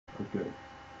Okay.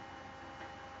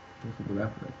 What's up with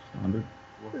that? Just 100?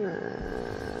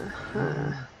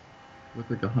 Looks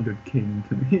like 100 king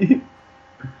to me.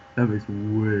 That makes way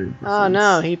more sense. Oh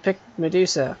no, he picked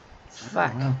Medusa.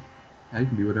 Fuck. Oh, wow. Now you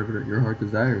can be whatever your heart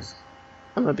desires.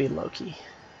 I'm gonna be Loki.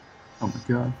 Oh my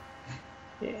god.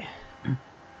 Yeah. I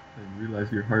didn't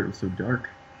realize your heart was so dark.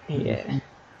 Yeah.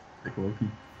 Like Loki.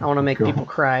 I want to make people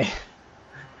cry.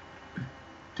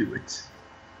 Do it.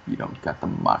 You don't got the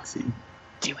moxie.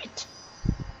 Do it.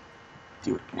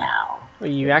 Do it now. Well,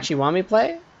 you actually want me to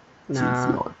play? Nah.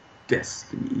 It's your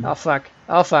destiny. Oh fuck.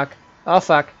 Oh fuck. Oh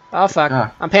fuck. Oh fuck.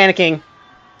 Ah. I'm panicking.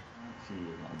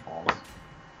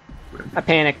 I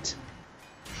panicked.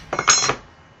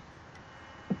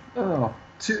 Oh,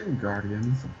 2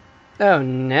 guardians. Oh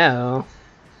no.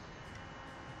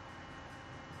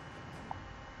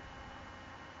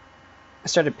 I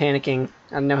started panicking.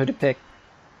 I don't know who to pick.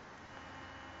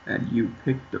 And you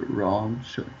picked the wrong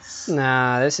choice.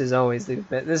 Nah, this is always the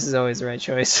right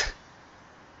choice.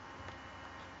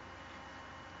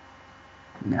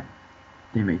 Now,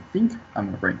 they may think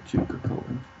I'm a rank 2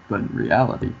 Kawai, but in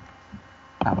reality,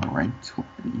 I'm a rank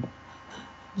 20.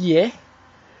 Yeah.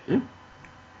 Yeah.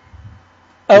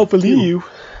 I'll believe you.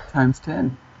 Times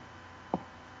 10.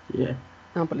 Yeah.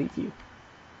 I'll believe you.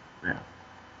 Well,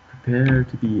 prepare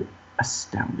to be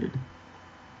astounded.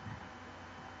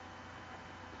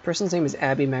 Person's name is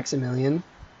Abby Maximilian.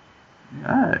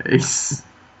 Nice.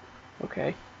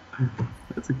 Okay.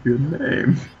 That's a good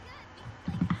name.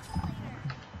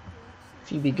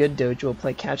 If you be good, Doge, we'll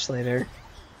play catch later.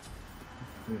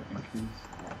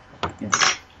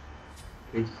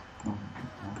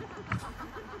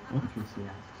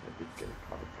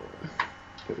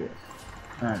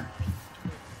 Alright.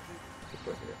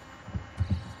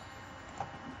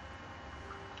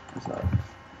 What's up?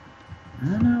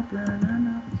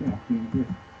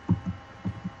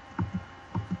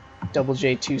 Double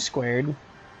J2 squared.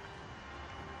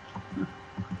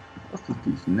 What's with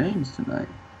these names tonight?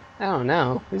 I don't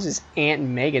know. Who's this Aunt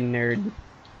Megan nerd?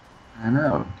 I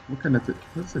know.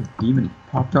 What's a demon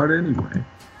Pop-Tart anyway?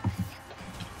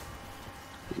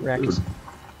 Rex.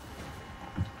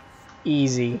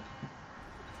 Easy.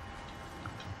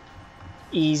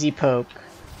 Easy poke.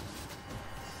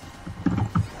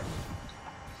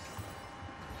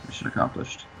 Mission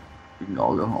accomplished. We can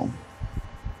all go home.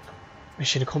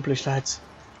 Mission accomplished, lads.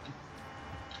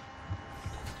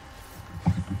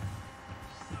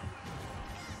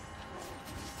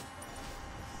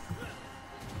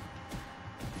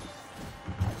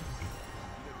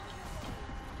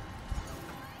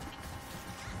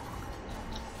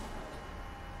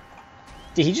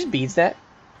 Did he just beats that?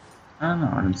 I don't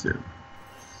know, I didn't see it.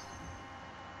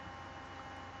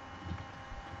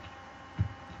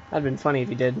 That'd been funny if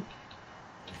he did.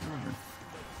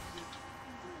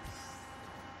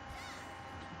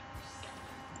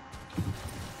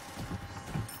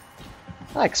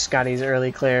 I like Scotty's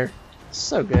early clear.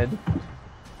 So good.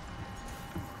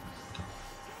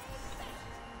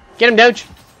 Get him, Doge!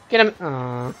 Get him!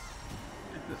 Aww.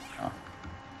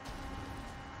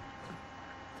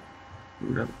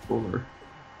 Ooh, that's fuller.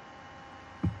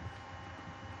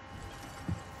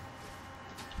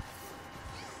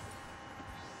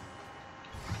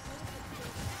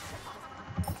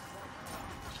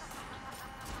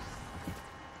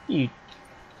 You.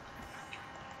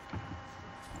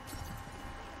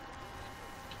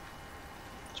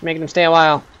 Just making him stay a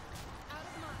while.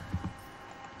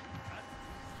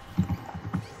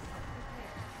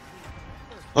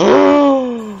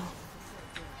 Oh!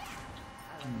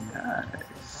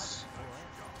 Nice.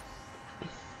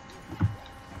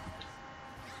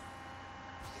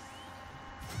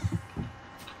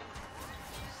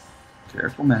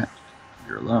 Careful, Matt.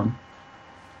 You're alone.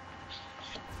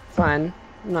 Fine.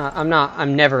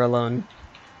 I'm never alone.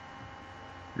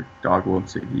 Your dog won't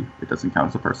save you. It doesn't count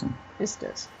as a person. Yes, it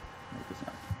does. No, it does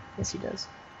not. Yes, he does.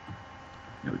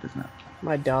 No, it does not.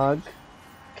 My dog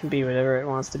can be whatever it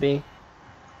wants to be.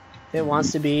 If it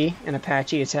wants to be an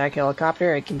Apache attack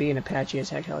helicopter, it can be an Apache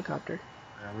attack helicopter.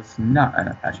 That was not an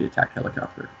Apache attack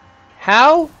helicopter.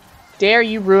 How dare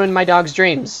you ruin my dog's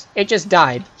dreams? It just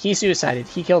died. He suicided.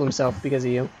 He killed himself because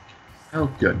of you. Oh,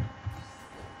 good.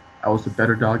 I was a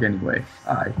better dog anyway.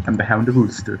 I am the Hound of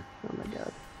Ulster. Oh my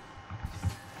god.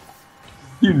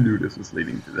 You knew this was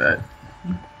leading to that.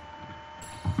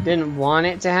 Didn't want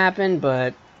it to happen,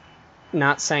 but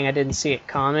not saying I didn't see it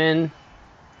coming.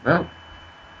 Well,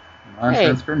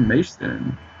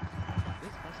 non-transformation.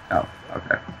 Oh,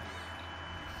 okay.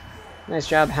 Nice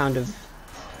job, Hound of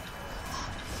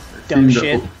dumb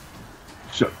shit.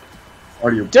 Shut.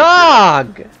 Audio.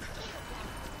 Dog!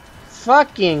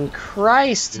 Fucking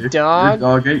Christ, Your dog.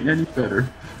 dog ain't any better.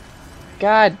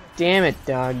 God damn it,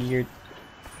 dog. You're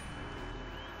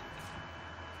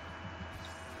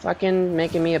fucking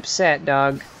making me upset,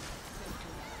 dog.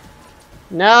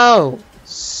 No!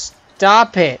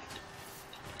 Stop it!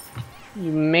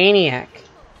 You maniac.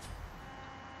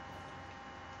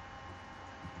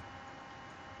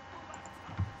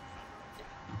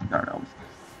 No.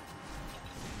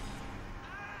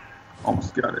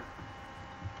 Almost got it.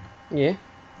 Yeah.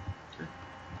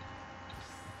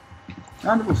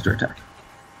 Now the booster attack.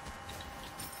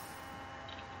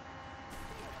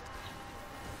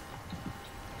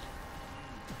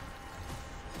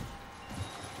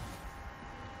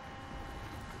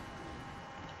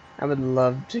 I would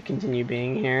love to continue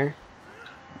being here,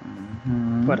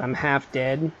 but I'm half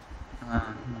dead.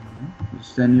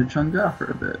 Just send your Chunga for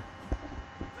a bit.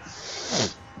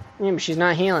 Yeah, but she's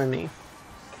not healing me.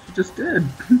 She just did.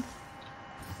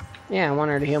 Yeah, I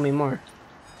want her to heal me more.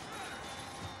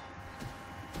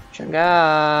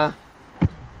 Chunga!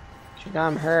 Chunga,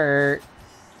 I'm hurt.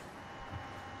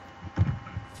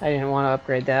 I didn't want to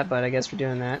upgrade that, but I guess we're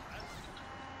doing that.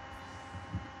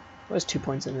 What does 2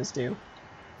 points in this do?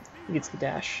 He gets the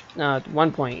dash. No, at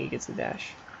 1 point he gets the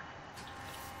dash.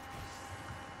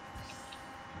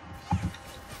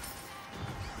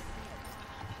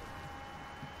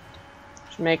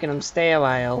 Just making him stay a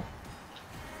while.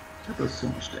 That does so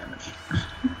much damage.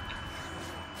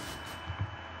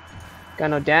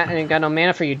 Ain't got no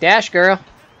mana for you dash, girl.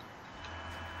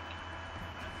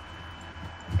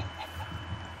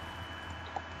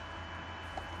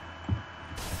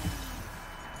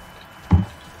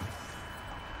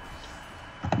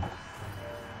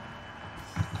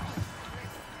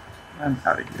 I'm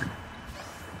out of here.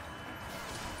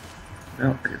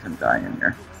 Well, I guess I'm dying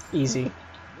here. Easy.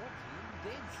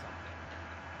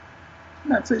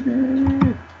 Not save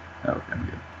me! Oh, okay, I'm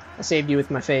good. I saved you with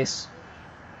my face.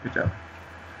 Good job.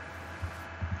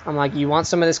 I'm like, you want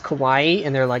some of this Kawai?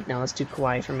 And they're like, no, it's too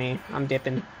Kawai for me. I'm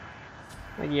dipping.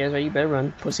 Like, yeah, right, you better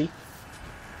run, pussy.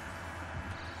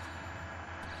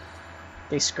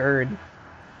 They scurred.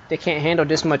 They can't handle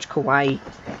this much Kawai.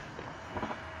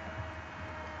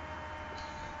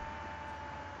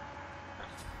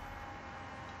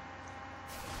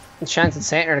 Enchanted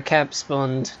Center cap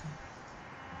spawned.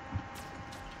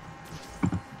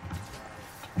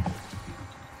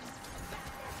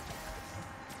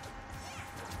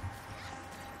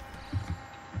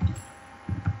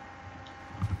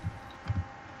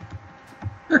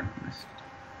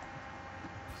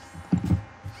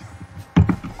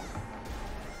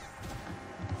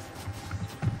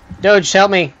 Doge, help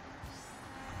me.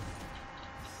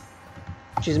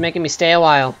 She's making me stay a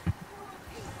while.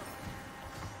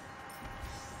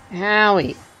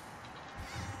 Howie.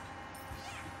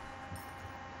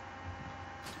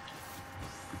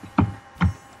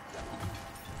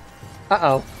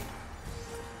 Uh-oh.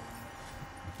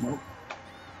 Whoop.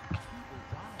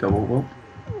 Double whoop.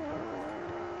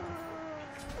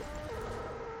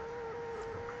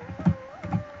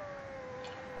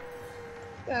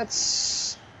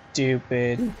 That's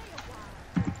stupid.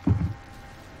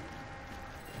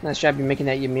 Nice job you making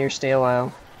that Ymir stay a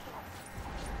while.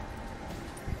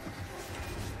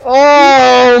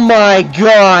 Oh my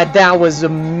god, that was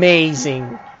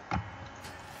amazing.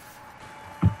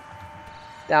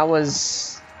 That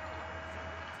was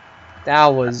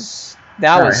Alright,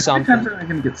 something. how many times are I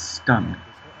gonna get stunned?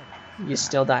 You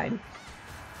still died.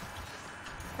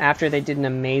 After they did an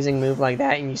amazing move like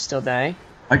that and you still die?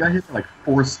 I got hit for like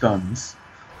 4 stuns.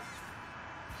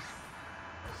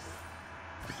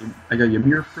 I got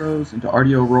Ymir froze into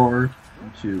Ardio Roar,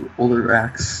 into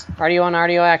Olerax. Ardio on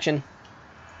Ardio action.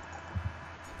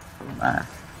 Ah.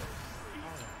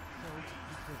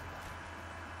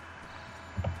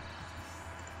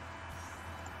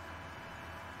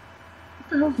 What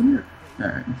the hell's Ymir?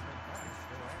 Alright.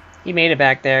 He made it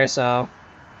back there, so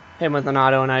hit him with an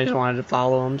auto and I just wanted to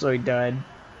follow him, so he died.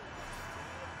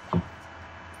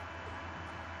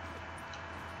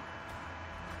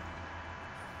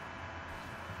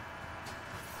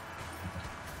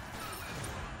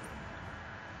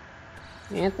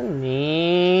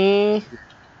 Anthony,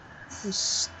 I'm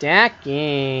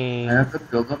stacking. I have to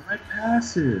build up my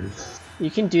passes. You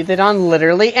can do that on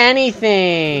literally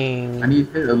anything. I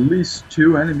need to hit at least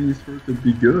 2 enemies for it to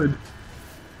be good.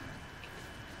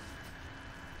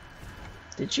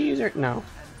 Did she use her? No.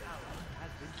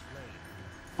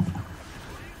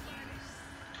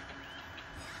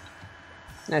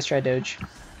 Nice try, Doge.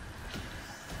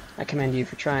 I commend you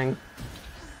for trying.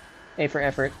 A for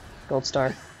effort. Gold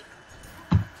star.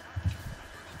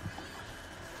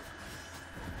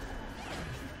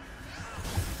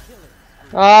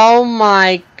 Oh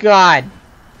my god.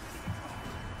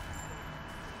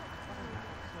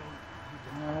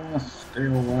 I don't want to stay a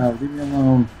while. Leave me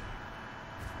alone.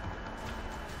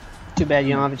 Too bad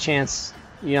you don't have a chance.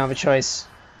 You don't have a choice.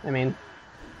 I mean,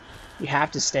 you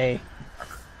have to stay.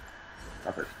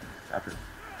 Stop it. Stop it.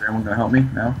 Is anyone gonna help me?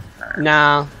 No? Alright.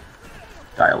 No.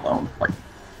 Die alone. Like,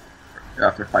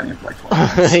 after fighting for like 20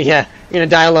 minutes. Yeah, you're gonna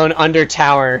die alone under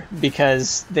tower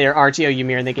because they're RTO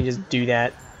Ymir and they can just do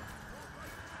that.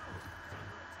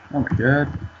 Oh my god.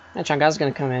 That Changa's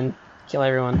gonna come in, kill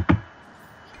everyone.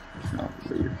 No,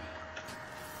 leave.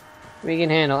 We can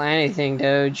handle anything,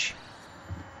 Doge.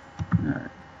 Alright.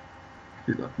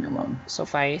 He left me alone. So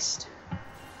fast.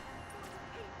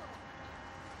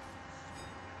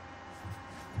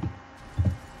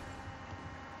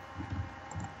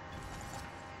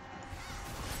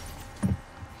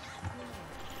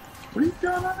 What are you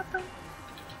doing on it?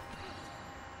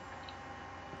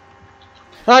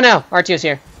 Oh no, RTO's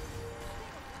here.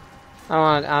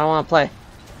 I don't wanna play.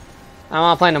 I don't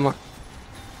wanna play no more.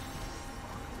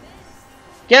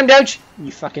 Get him, Doge!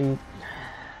 You fucking...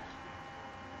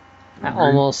 I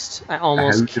almost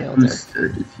killed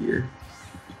her. Here.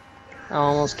 I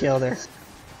almost killed her.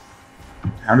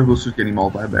 Hound of Booster's getting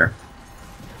mauled by a bear.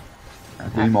 I'm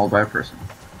getting mauled by a person.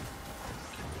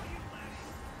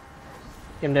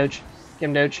 Get him, Doge. Get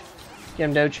him, Doge. Get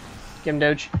him, Doge. Get him,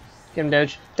 Doge. Get him,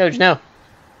 Doge. Doge, no.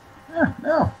 Yeah,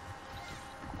 no.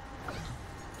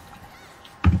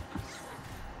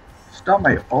 Stop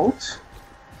my ult?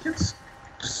 You can't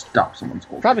stop someone's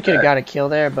ult. Probably like could have that. got a kill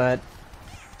there, but...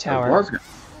 Tower. I was gonna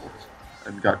ult.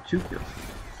 I got 2 kills.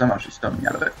 Somehow she stunned me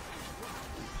out of it.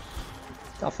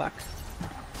 Oh, fuck.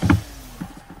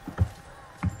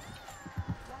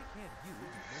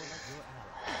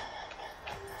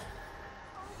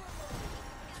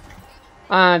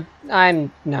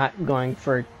 I'm not going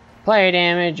for player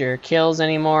damage or kills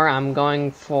anymore. I'm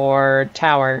going for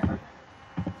tower.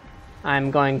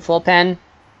 I'm going full pen,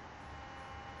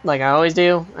 like I always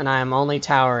do, and I'm only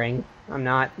towering. I'm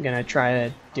not gonna try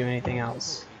to do anything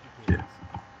else. Yeah.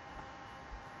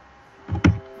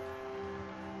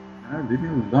 Alright, leave me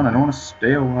alone. I don't want to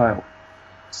stay a while.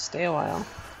 Stay a while.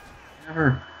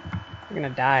 Never. You're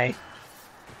gonna die.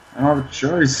 I don't have a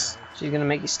choice. She's gonna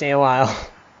make you stay a while.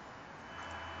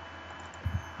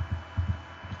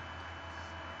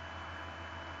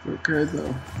 It's okay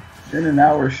though. In an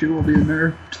hour, she will be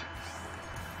nerfed.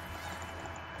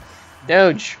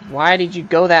 Doge, why did you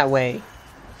go that way?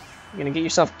 You're gonna get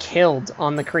yourself killed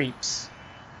on the creeps.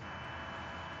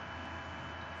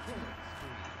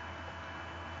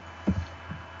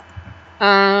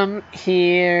 I'm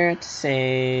here to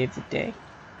save the day.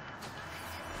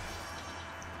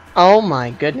 Oh my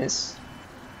goodness.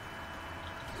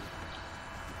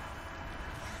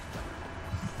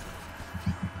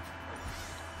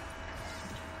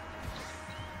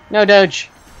 No, Doge.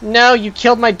 No, you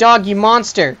killed my dog, you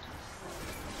monster.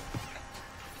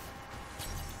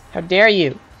 How dare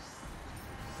you?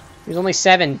 He was only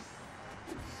 7.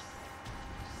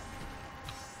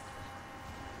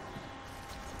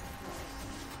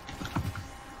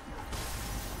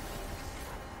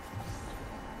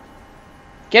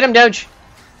 Get him, Doge.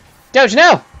 Doge,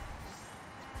 no!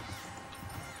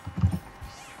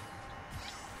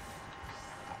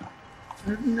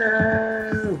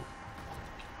 No.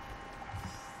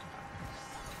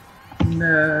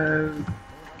 No.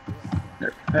 No.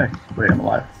 Hey, wait, I'm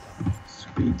alive.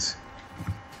 Sweet.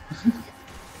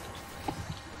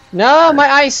 No, my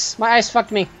ice! My ice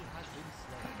fucked me.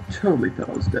 Totally thought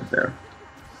I was dead there.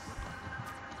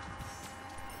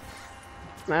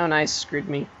 My own ice screwed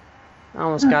me. I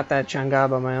almost got that Chang'e,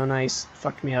 but my own ice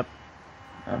fucked me up.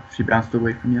 She bounced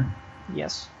away from you.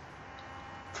 Yes.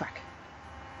 Fuck.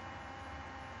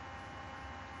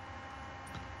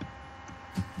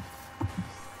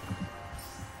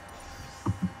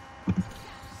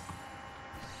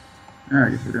 Alright,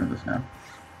 I guess we're doing this now.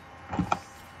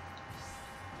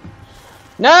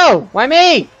 No! Why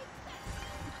me?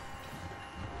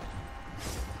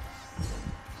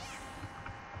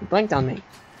 You blinked on me,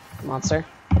 monster.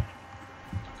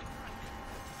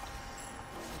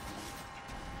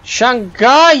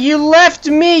 Chang'e, you left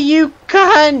me, you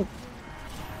cunt!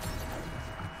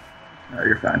 No,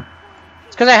 you're fine.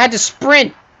 It's because I had to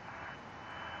sprint.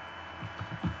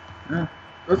 No,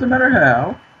 doesn't matter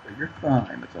how, but you're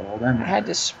fine. That's all that matters. I had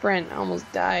to sprint. I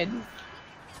almost died.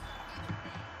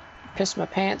 Pissed my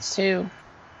pants too.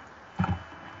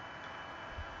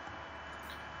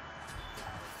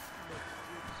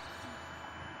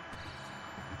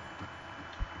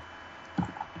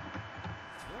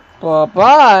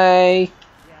 Bye-bye.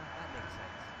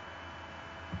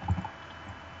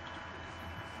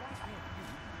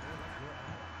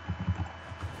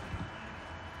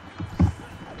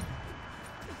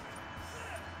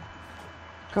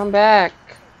 Come back.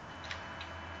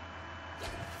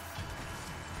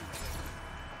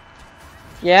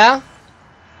 Yeah?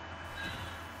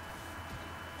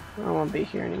 I won't be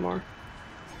here anymore.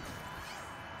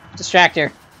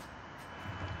 Distractor.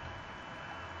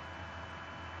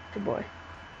 Good boy.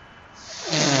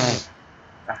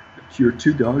 Your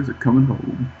 2 dogs are coming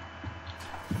home.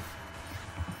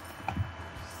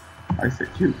 I say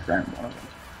 2, friend. One of them.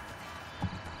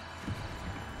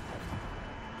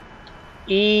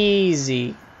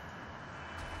 Easy.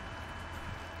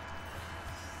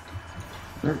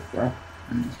 Oh, wow.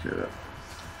 I need to shut up.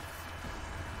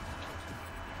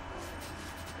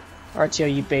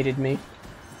 RTO, you baited me.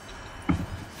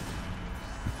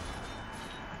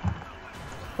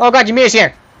 Oh god, Ymir's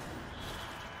here!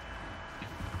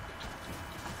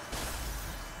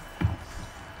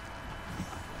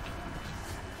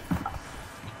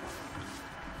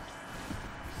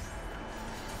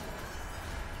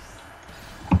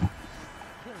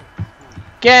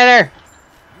 Get her!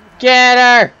 Get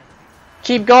her!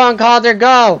 Keep going, Calder,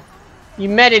 go! You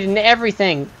met it in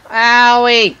everything.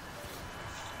 Owie!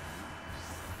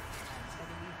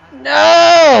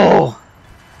 No!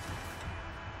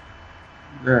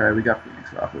 Alright, we got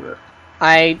Phoenix off of it.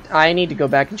 I need to go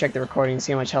back and check the recording and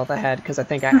see how much health I had, because I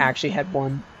think I actually had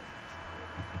 1.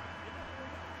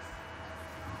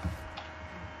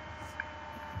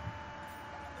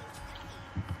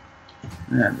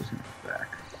 Yeah, I'm just gonna go back.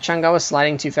 Chang'e was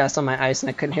sliding too fast on my ice, and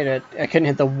I couldn't hit it. I couldn't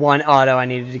hit the 1 auto I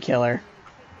needed to kill her.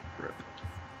 Rip.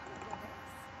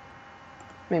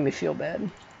 Made me feel bad.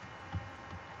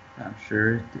 I'm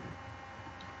sure it did.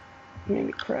 Made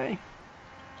me cry.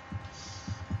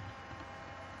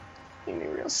 Made me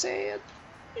real sad.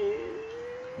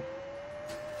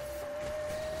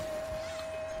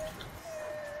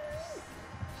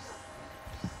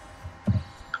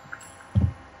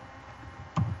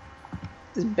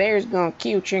 This bear's gonna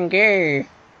kill Chang'e.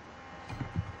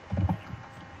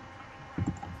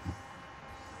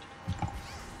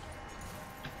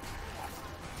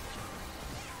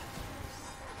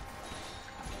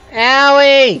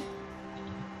 Owie!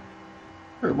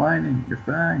 Quit whining, you're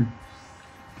fine.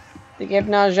 They gave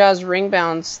Naja's ring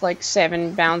bounce like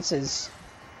 7 bounces.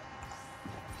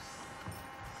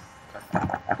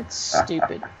 It's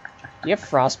stupid. Do you have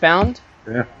Frostbound?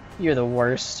 Yeah. You're the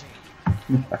worst.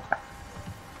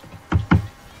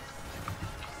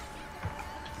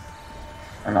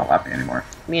 I'm not laughing anymore.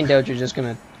 Me and Doge are just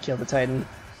gonna kill the Titan.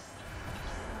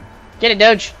 Get it,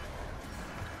 Doge!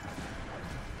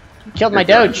 You killed my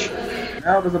Doge!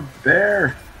 Now there's a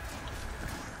bear!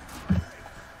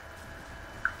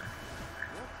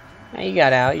 Now you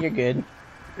got out, you're good.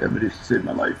 Yeah, but it saved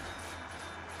my life.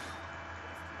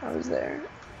 I was there.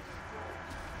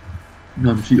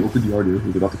 No, she opened the audio, who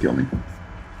was about to kill me.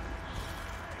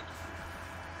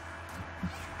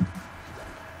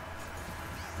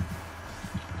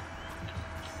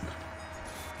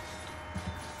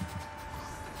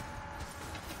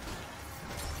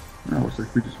 No, looks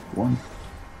like we just won.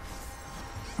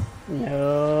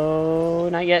 No,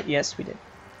 not yet. Yes, we did.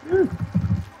 Woo.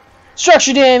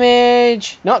 Structure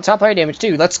damage! No, top player damage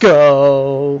too. Let's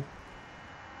go!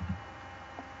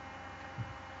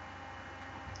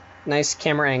 Nice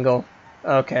camera angle.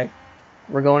 Okay.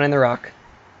 We're going in the rock.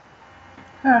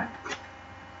 Ah.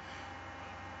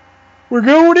 We're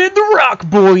going in the rock,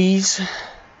 boys!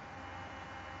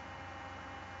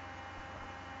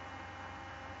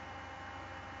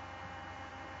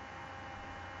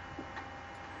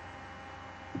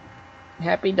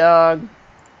 Happy dog.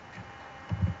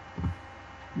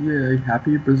 Yay,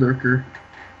 happy berserker.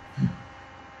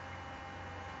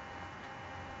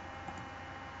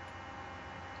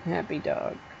 Happy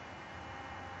dog.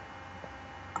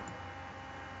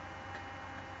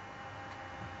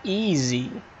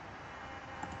 Easy.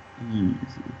 Easy.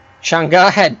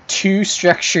 Chang'e had 2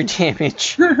 structure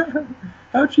damage.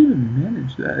 How'd you even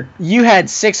manage that? You had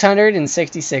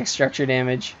 666 structure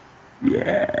damage.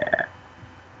 Yeah.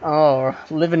 Oh,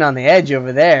 living on the edge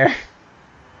over there.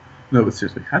 No, but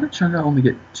seriously, how did Chang'e only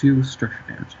get 2 structure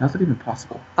damage? How's that even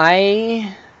possible?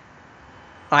 I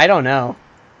don't know.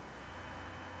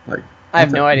 Like, I have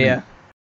what's no that idea. mean?